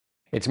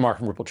It's Mark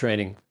from Ripple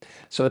Training.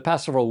 So the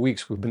past several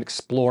weeks, we've been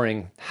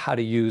exploring how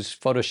to use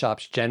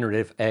Photoshop's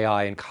generative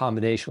AI in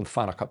combination with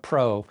Final Cut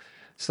Pro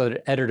so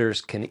that editors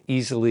can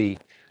easily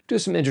do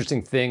some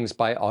interesting things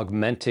by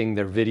augmenting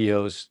their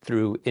videos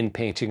through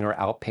in-painting or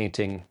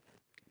out-painting,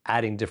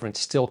 adding different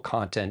still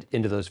content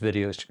into those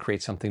videos to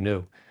create something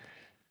new.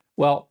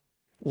 Well,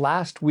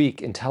 last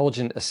week,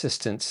 Intelligent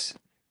Assistants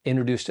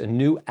introduced a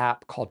new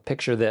app called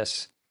Picture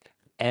This,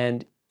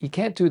 and you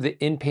can't do the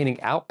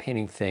in-painting,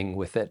 out-painting thing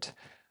with it,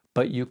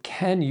 but you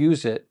can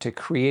use it to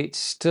create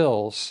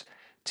stills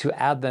to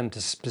add them to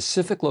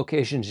specific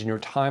locations in your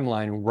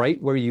timeline right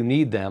where you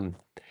need them,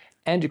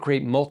 and to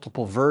create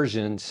multiple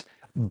versions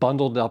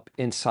bundled up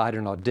inside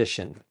an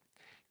audition.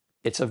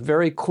 It's a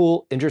very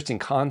cool, interesting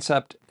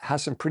concept,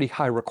 has some pretty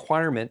high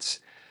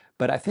requirements,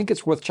 but I think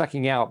it's worth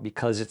checking out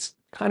because it's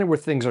kind of where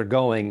things are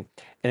going,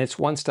 and it's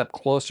one step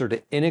closer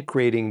to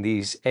integrating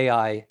these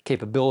AI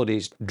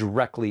capabilities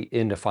directly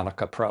into Final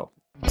Cut Pro.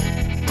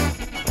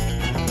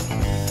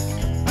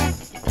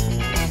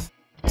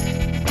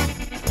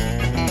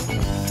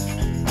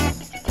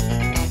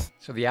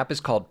 So the app is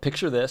called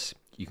Picture This.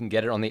 You can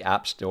get it on the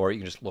App Store. You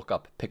can just look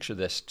up Picture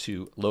This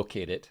to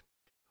locate it.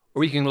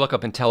 Or you can look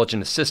up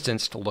Intelligent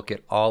Assistants to look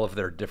at all of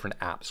their different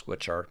apps,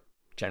 which are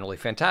generally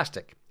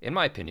fantastic, in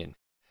my opinion.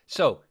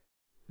 So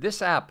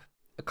this app,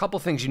 a couple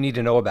things you need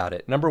to know about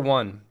it. Number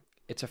one,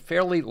 it's a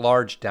fairly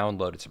large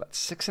download. It's about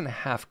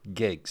 6.5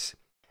 gigs.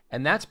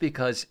 And that's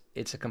because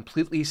it's a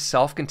completely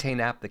self-contained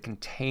app that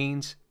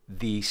contains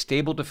the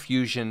Stable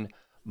Diffusion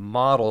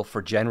model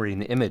for generating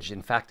the image.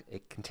 In fact,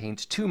 it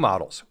contains two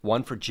models,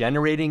 one for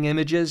generating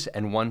images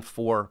and one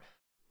for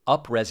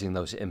up-resing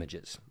those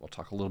images. We'll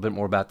talk a little bit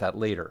more about that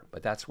later,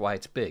 but that's why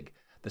it's big.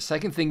 The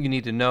second thing you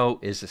need to know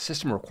is the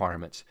system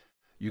requirements.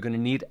 You're going to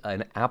need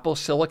an Apple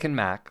Silicon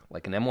Mac,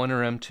 like an M1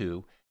 or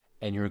M2,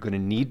 and you're going to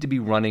need to be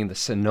running the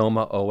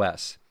Sonoma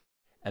OS.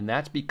 And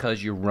that's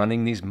because you're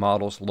running these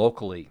models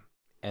locally,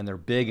 and they're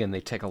big and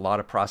they take a lot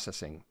of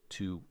processing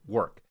to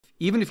work.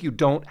 Even if you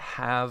don't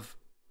have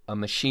a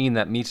machine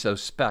that meets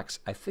those specs,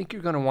 I think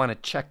you're going to want to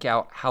check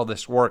out how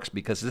this works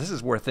because this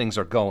is where things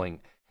are going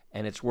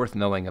and it's worth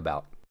knowing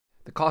about.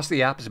 The cost of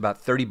the app is about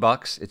 30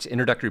 bucks. It's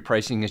introductory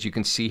pricing, as you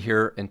can see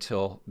here,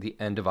 until the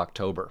end of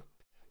October.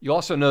 You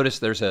also notice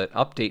there's an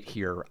update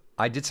here.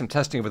 I did some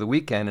testing over the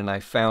weekend and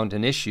I found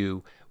an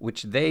issue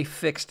which they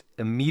fixed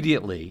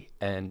immediately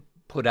and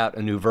put out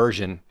a new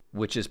version,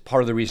 which is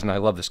part of the reason I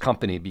love this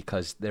company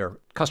because their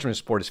customer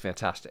support is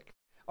fantastic.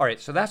 All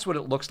right, so that's what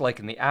it looks like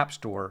in the App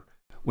Store.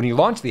 When you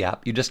launch the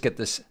app, you just get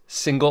this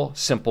single,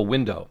 simple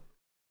window.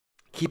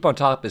 Keep on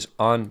Top is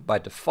on by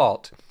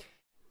default,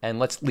 and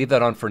let's leave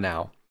that on for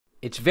now.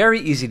 It's very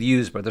easy to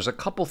use, but there's a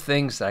couple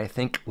things that I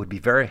think would be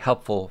very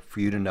helpful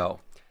for you to know.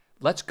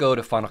 Let's go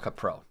to Final Cut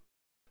Pro.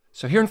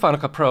 So here in Final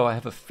Cut Pro, I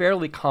have a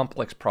fairly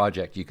complex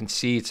project. You can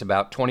see it's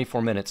about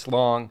 24 minutes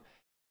long.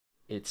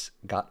 It's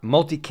got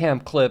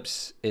multicam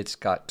clips, it's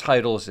got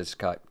titles, it's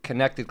got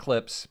connected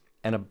clips,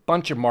 and a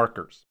bunch of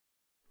markers.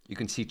 You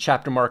can see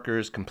chapter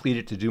markers,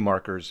 completed to-do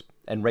markers,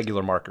 and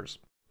regular markers.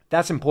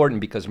 That's important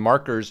because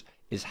markers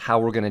is how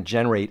we're going to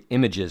generate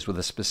images with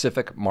a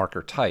specific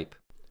marker type.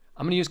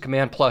 I'm going to use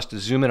Command plus to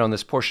zoom in on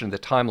this portion of the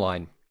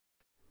timeline.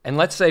 And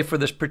let's say for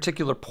this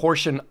particular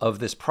portion of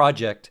this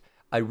project,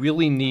 I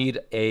really need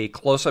a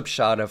close-up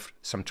shot of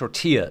some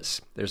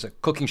tortillas. There's a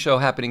cooking show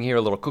happening here,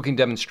 a little cooking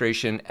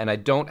demonstration, and I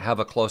don't have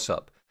a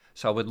close-up.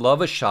 So I would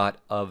love a shot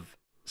of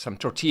some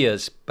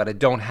tortillas, but I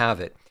don't have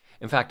it.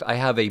 In fact, I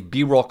have a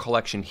B-roll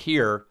collection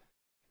here,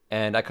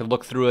 and I could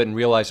look through it and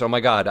realize, oh my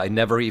God, I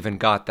never even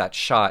got that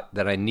shot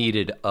that I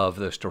needed of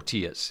those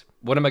tortillas.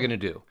 What am I going to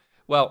do?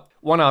 Well,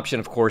 one option,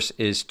 of course,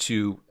 is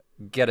to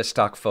get a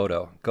stock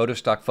photo. Go to a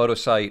stock photo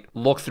site,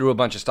 look through a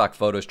bunch of stock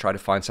photos, try to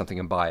find something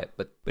and buy it.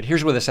 But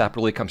here's where this app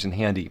really comes in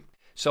handy.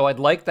 So I'd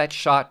like that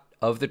shot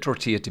of the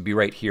tortilla to be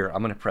right here.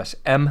 I'm going to press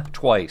M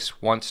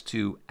twice, once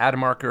to add a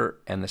marker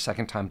and the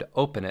second time to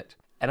open it.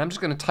 And I'm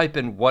just going to type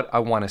in what I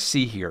want to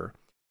see here.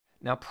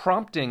 Now,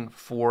 prompting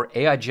for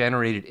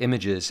AI-generated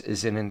images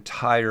is an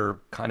entire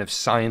kind of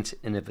science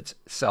in of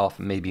itself,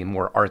 maybe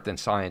more art than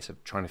science,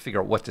 of trying to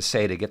figure out what to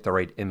say to get the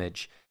right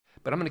image.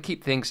 But I'm going to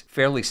keep things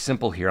fairly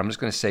simple here. I'm just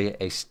going to say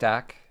a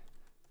stack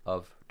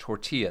of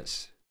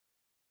tortillas.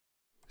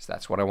 So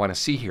that's what I want to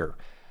see here.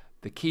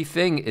 The key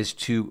thing is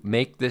to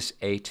make this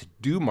a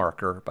to-do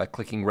marker by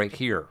clicking right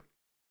here.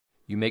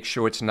 You make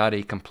sure it's not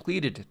a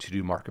completed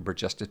to-do marker, but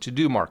just a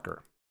to-do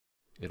marker.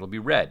 It'll be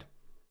red.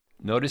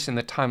 Notice in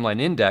the timeline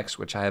index,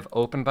 which I have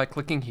opened by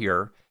clicking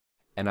here,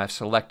 and I've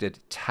selected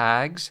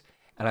tags,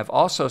 and I've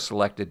also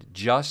selected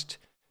just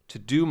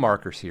to-do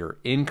markers here,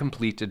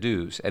 incomplete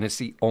to-dos, and it's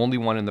the only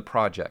one in the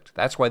project.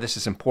 That's why this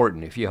is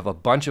important. If you have a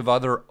bunch of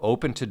other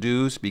open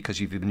to-dos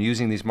because you've been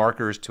using these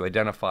markers to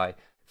identify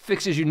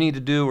fixes you need to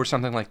do or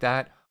something like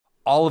that,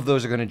 all of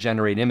those are going to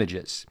generate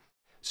images.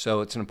 So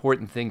it's an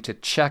important thing to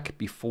check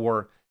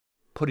before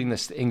putting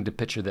this thing to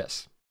Picture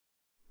This.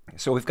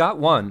 So we've got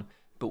one,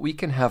 but we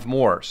can have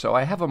more. So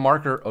I have a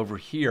marker over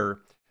here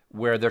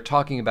where they're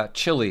talking about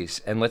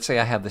chilies, and let's say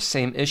I have the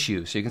same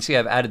issue. So you can see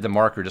I've added the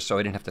marker just so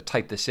I didn't have to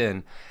type this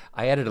in.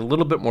 I added a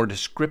little bit more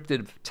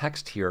descriptive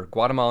text here,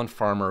 Guatemalan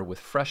farmer with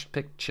fresh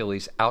picked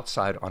chilies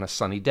outside on a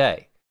sunny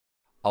day.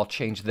 I'll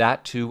change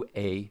that to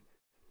a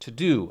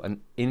to-do,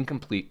 an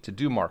incomplete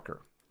to-do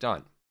marker.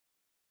 Done.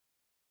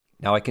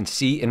 Now I can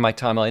see in my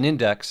timeline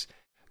index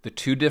the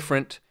two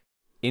different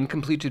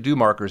incomplete to-do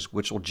markers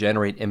which will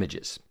generate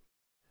images.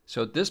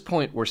 So at this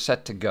point we're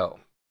set to go.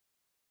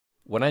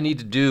 What I need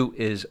to do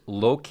is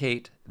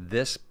locate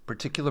this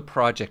particular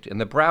project in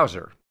the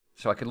browser.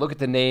 So I could look at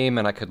the name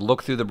and I could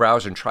look through the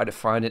browser and try to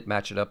find it,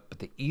 match it up. But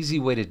the easy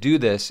way to do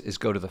this is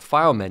go to the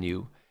File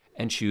menu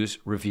and choose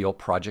Reveal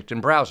Project in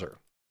Browser.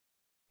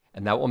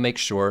 And that will make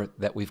sure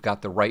that we've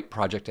got the right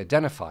project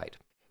identified.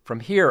 From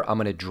here, I'm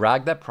going to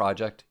drag that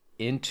project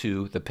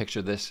into the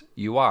Picture This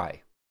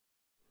UI.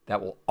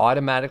 That will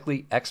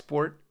automatically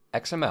export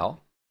XML.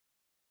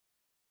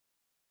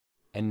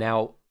 And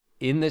now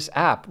in this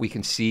app, we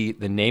can see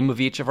the name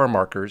of each of our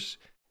markers,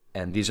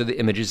 and these are the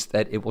images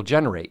that it will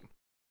generate.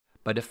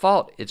 By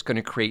default, it's going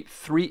to create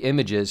 3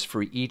 images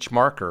for each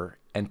marker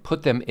and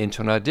put them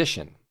into an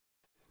audition.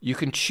 You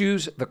can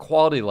choose the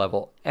quality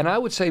level, and I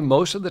would say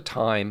most of the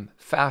time,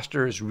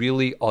 faster is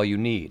really all you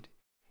need.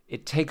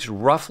 It takes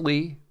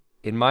roughly,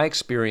 in my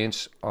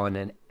experience, on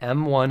an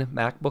M1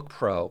 MacBook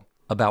Pro,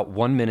 about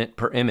 1 minute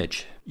per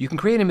image. You can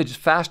create images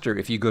faster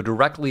if you go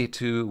directly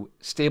to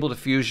Stable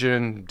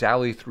Diffusion,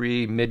 DALL-E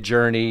 3,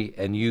 Midjourney,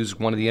 and use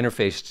one of the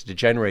interfaces to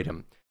generate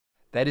them.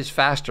 That is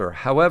faster.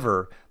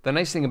 However, the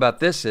nice thing about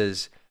this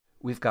is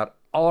we've got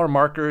all our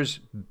markers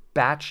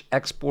batch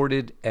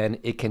exported, and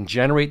it can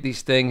generate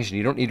these things, and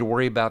you don't need to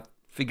worry about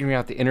figuring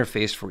out the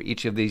interface for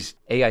each of these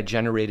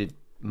AI-generated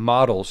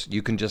models.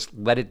 You can just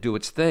let it do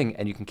its thing,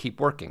 and you can keep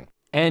working.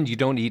 And you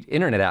don't need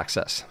internet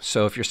access.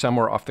 So if you're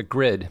somewhere off the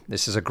grid,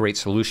 this is a great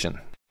solution.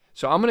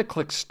 So I'm going to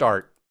click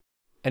Start,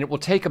 and it will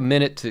take a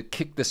minute to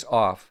kick this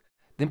off.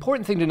 The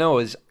important thing to know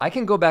is I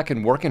can go back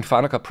and work in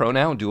Final Cut Pro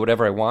now and do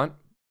whatever I want.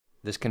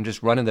 This can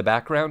just run in the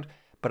background,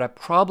 but I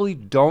probably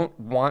don't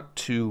want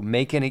to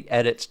make any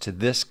edits to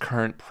this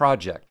current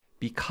project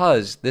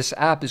because this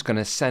app is going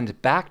to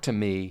send back to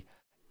me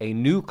a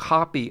new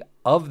copy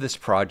of this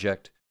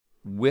project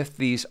with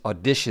these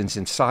auditions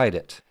inside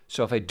it.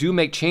 So if I do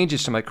make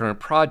changes to my current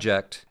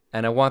project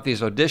and I want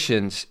these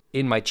auditions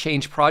in my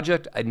change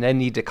project, I then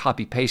need to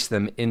copy paste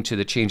them into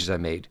the changes I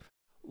made.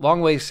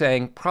 Long way of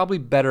saying probably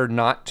better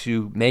not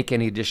to make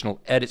any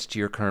additional edits to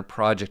your current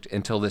project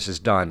until this is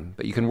done,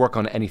 but you can work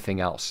on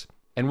anything else.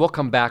 And we'll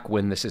come back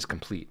when this is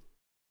complete.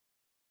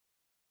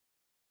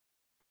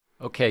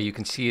 Okay, you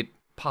can see it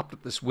popped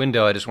up this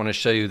window. I just want to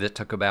show you that it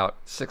took about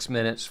 6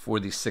 minutes for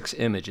these 6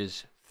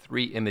 images,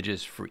 3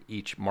 images for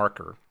each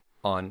marker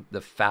on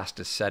the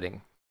fastest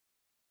setting.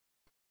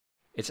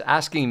 It's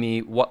asking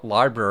me what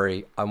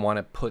library I want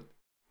to put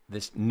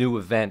this new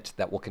event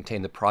that will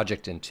contain the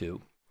project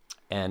into.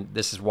 And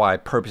this is why I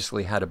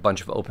purposely had a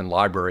bunch of open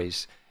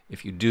libraries.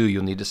 If you do,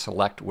 you'll need to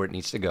select where it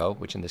needs to go,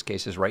 which in this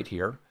case is right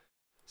here.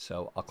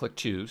 So I'll click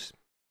Choose.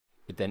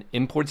 It then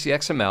imports the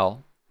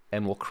XML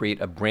and will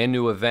create a brand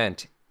new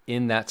event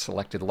in that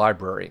selected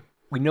library.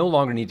 We no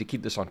longer need to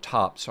keep this on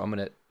top, so I'm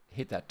going to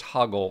hit that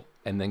toggle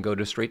and then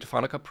go straight to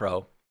Final Cut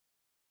Pro.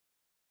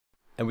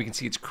 And we can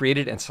see it's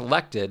created and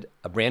selected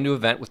a brand new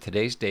event with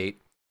today's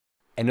date.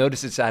 And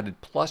notice it's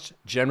added plus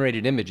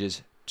generated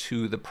images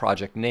to the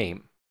project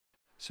name.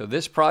 So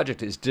this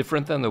project is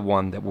different than the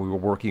one that we were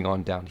working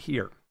on down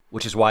here,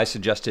 which is why I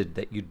suggested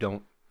that you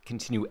don't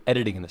continue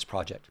editing in this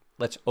project.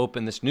 Let's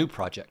open this new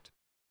project.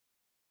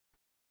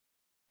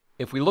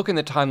 If we look in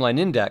the timeline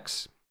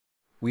index,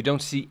 we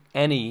don't see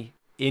any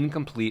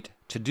incomplete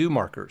to-do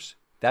markers.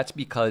 That's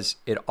because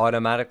it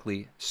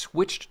automatically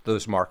switched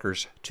those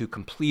markers to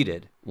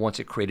completed once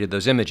it created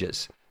those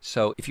images.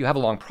 So if you have a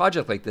long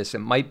project like this, it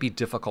might be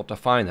difficult to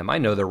find them. I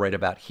know they're right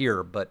about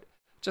here, but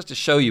just to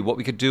show you, what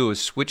we could do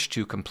is switch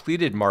to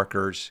completed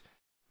markers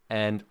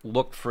and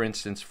look, for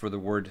instance, for the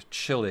word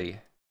chili.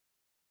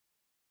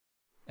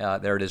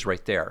 There it is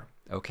right there.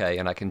 Okay,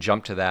 and I can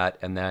jump to that,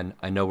 and then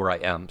I know where I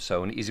am.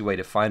 So an easy way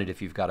to find it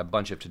if you've got a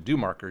bunch of to-do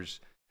markers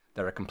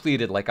that are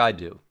completed like I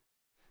do.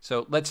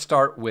 So let's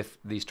start with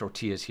these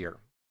tortillas here.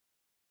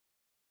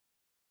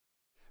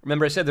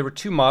 Remember I said there were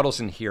 2 models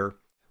in here.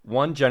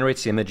 One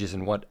generates the images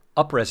and one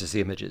upreses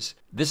the images.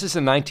 This is a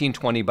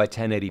 1920 by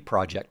 1080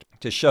 project.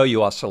 To show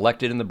you, I'll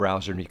select it in the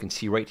browser, and you can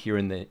see right here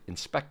in the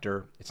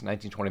inspector, it's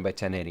 1920 by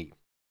 1080.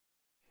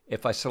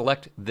 If I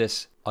select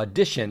this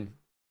audition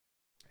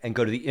and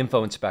go to the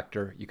info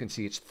inspector, you can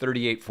see it's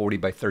 3840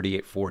 by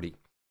 3840.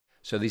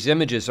 So these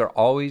images are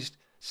always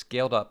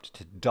scaled up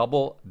to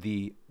double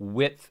the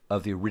width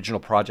of the original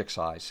project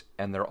size,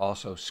 and they're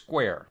also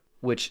square,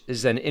 which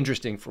is then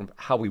interesting from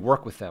how we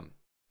work with them.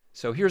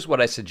 So here's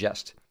what I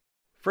suggest.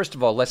 First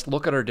of all, let's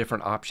look at our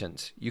different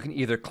options. You can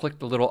either click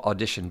the little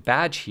audition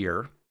badge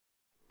here,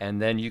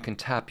 and then you can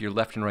tap your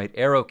left and right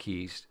arrow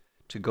keys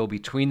to go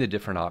between the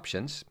different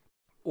options.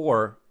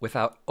 Or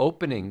without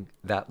opening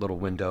that little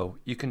window,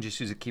 you can just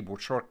use a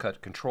keyboard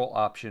shortcut, Control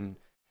Option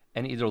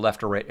and either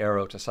left or right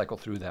arrow to cycle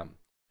through them.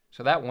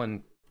 So that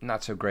one,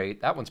 not so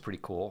great. That one's pretty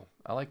cool.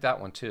 I like that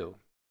one too.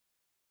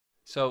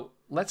 So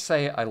let's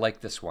say I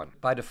like this one.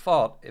 By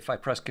default, if I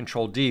press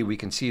Control D, we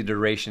can see the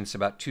duration is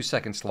about 2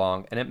 seconds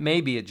long, and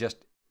it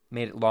just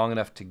made it long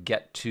enough to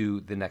get to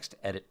the next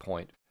edit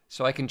point.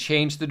 So I can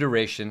change the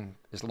duration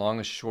as long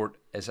as short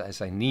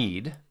as I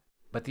need.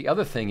 But the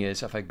other thing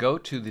is, if I go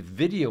to the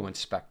video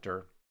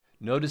inspector,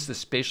 notice the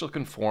spatial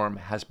conform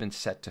has been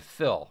set to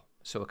fill,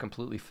 so it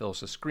completely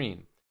fills the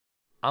screen.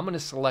 I'm going to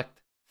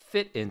select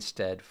fit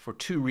instead for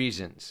 2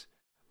 reasons.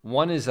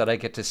 One is that I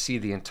get to see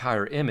the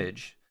entire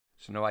image,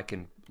 so now I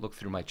can look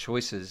through my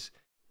choices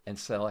and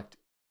select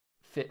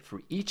fit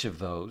for each of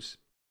those.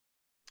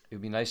 It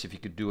would be nice if you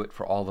could do it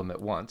for all of them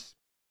at once.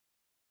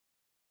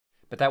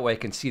 But that way I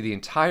can see the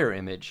entire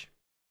image.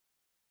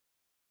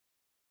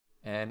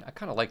 And I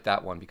kind of like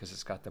that one because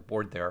it's got the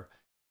board there.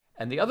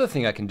 And the other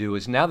thing I can do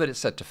is, now that it's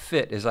set to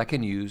fit, is I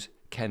can use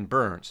Ken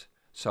Burns.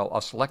 So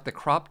I'll select the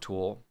crop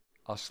tool,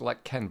 I'll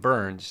select Ken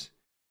Burns,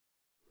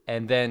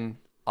 and then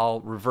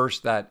I'll reverse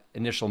that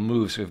initial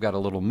move. So we've got a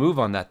little move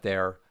on that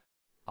there.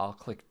 I'll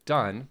click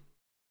Done,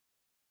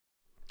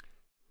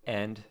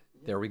 and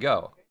there we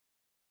go.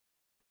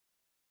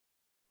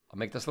 I'll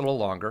make this a little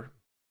longer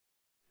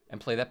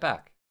and play that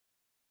back.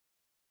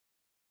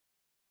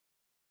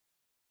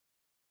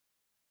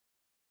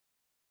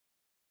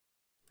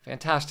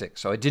 Fantastic.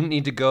 So I didn't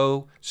need to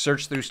go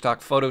search through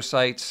stock photo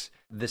sites.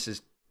 This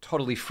is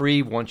totally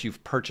free once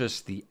you've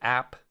purchased the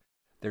app.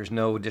 There's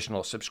no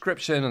additional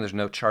subscription, and there's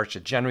no charge to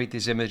generate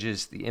these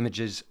images. The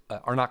images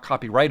are not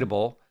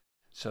copyrightable,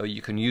 so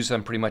you can use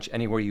them pretty much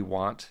anywhere you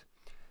want,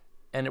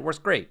 and it works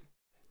great.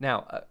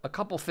 Now, a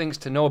couple things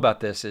to know about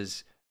this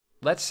is,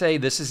 let's say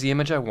this is the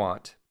image I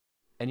want,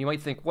 and you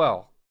might think,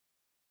 well,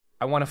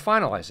 I want to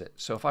finalize it.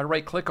 So if I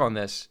right-click on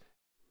this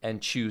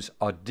and choose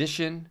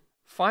Audition,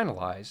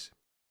 Finalize,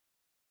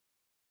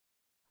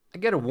 I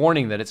get a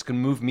warning that it's going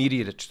to move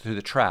media to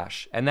the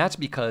trash, and that's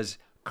because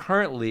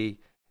currently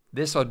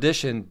this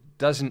audition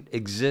doesn't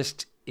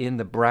exist in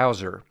the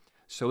browser,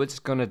 so it's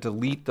going to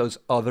delete those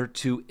other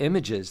 2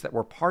 images that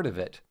were part of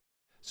it.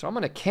 So I'm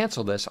going to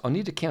cancel this. I'll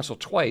need to cancel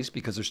twice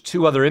because there's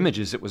 2 other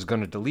images it was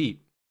going to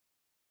delete.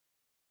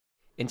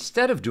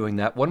 Instead of doing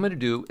that, what I'm going to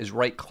do is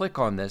right-click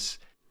on this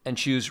and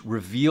choose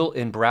Reveal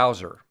in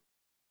Browser,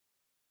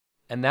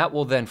 and that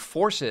will then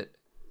force it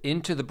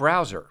into the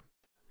browser.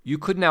 You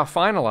could now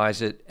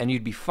finalize it and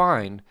you'd be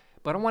fine,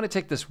 but I want to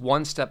take this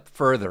one step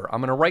further.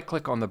 I'm going to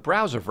right-click on the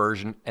browser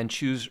version and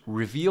choose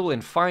Reveal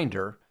in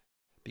Finder,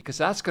 because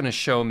that's going to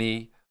show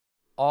me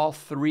all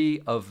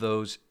 3 of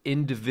those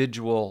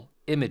individual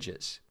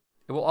images.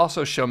 It will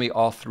also show me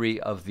all 3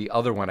 of the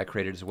other one I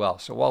created as well.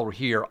 So while we're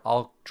here,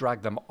 I'll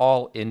drag them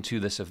all into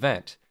this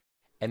event.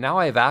 And now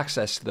I have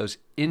access to those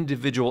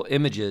individual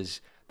images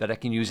that I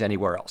can use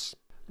anywhere else.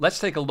 Let's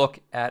take a look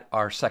at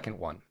our second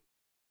one.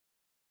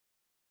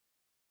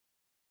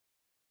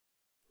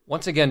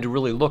 Once again, to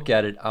really look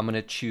at it, I'm going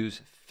to choose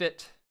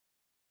Fit,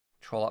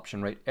 Control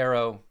Option Right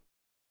Arrow,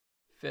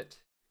 Fit,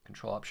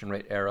 Control Option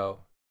Right Arrow,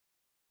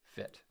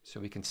 Fit,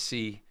 so we can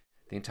see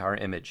the entire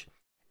image.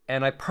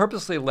 And I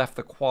purposely left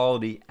the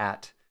quality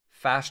at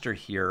faster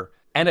here,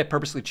 and I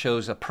purposely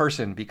chose a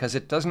person because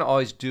it doesn't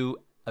always do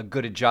a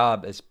good a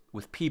job as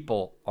with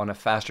people on a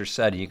faster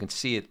setting. You can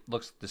see it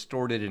looks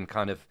distorted and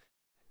kind of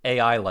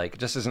AI-like. It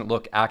just doesn't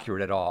look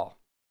accurate at all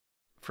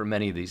for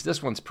many of these.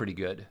 This one's pretty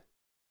good.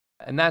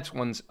 And that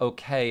one's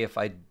okay if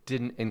I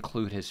didn't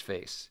include his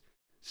face.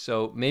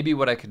 So maybe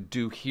what I could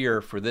do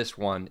here for this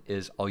one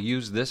is I'll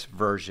use this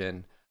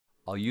version.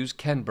 I'll use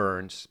Ken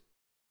Burns.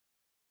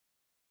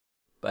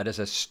 But as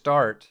a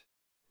start,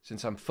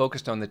 since I'm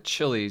focused on the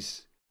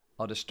chilies,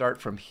 I'll just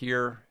start from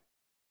here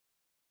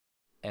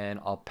and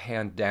I'll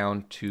pan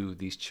down to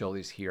these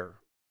chilies here.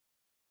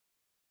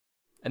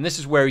 And this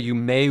is where you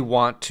may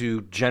want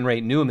to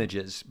generate new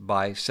images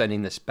by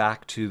sending this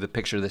back to the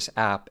picture of this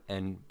app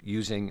and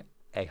using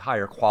a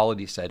higher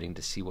quality setting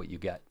to see what you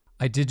get.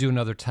 I did do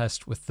another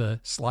test with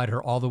the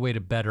slider all the way to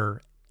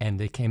better, and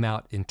they came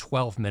out in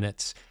 12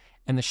 minutes,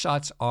 and the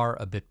shots are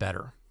a bit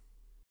better.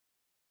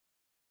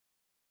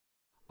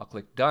 I'll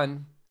click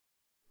Done.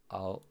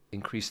 I'll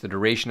increase the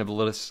duration of the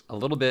list a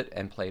little bit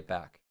and play it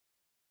back.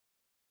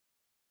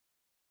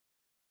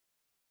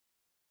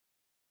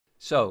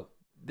 So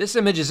this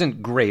image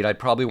isn't great. I'd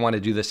probably want to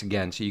do this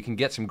again. So you can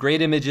get some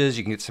great images,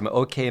 you can get some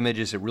okay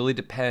images. It really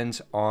depends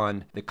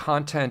on the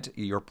content,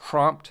 your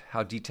prompt,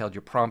 how detailed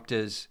your prompt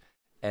is,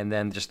 and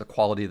then just the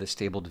quality of the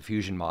Stable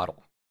Diffusion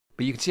model.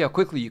 But you can see how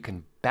quickly you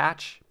can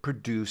batch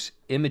produce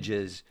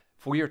images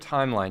for your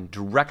timeline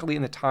directly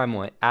in the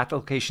timeline at the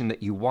location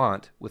that you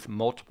want with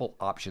multiple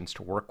options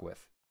to work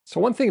with.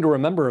 So one thing to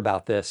remember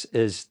about this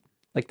is,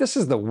 like, this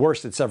is the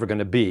worst it's ever going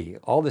to be.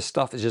 All this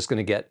stuff is just going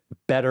to get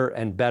better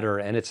and better,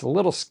 and it's a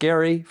little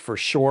scary for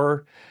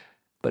sure,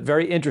 but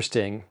very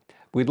interesting.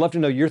 We'd love to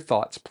know your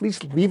thoughts.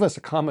 Please leave us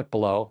a comment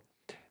below.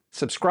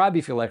 Subscribe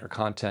if you like our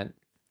content,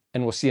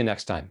 and we'll see you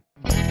next time.